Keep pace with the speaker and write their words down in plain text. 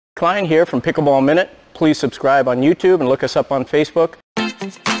Klein here from Pickleball Minute. Please subscribe on YouTube and look us up on Facebook.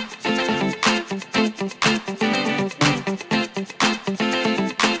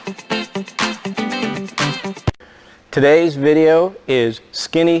 Today's video is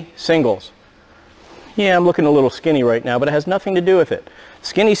skinny singles. Yeah, I'm looking a little skinny right now, but it has nothing to do with it.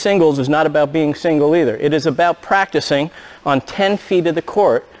 Skinny singles is not about being single either. It is about practicing on 10 feet of the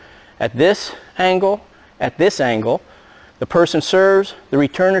court at this angle, at this angle. The person serves, the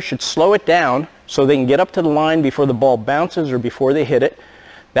returner should slow it down so they can get up to the line before the ball bounces or before they hit it.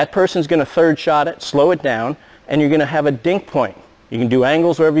 That person's going to third shot it, slow it down, and you're going to have a dink point. You can do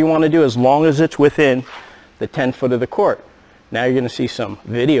angles wherever you want to do as long as it's within the 10 foot of the court. Now you're going to see some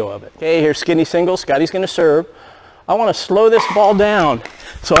video of it. Okay, here's skinny singles. Scotty's going to serve. I want to slow this ball down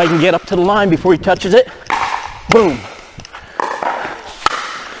so I can get up to the line before he touches it. Boom.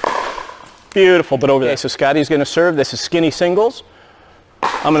 Beautiful, but over there. So Scotty's going to serve. This is skinny singles.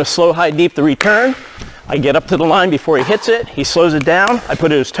 I'm going to slow high deep the return. I get up to the line before he hits it. He slows it down. I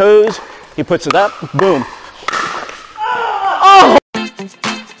put it his toes. He puts it up. Boom. Oh!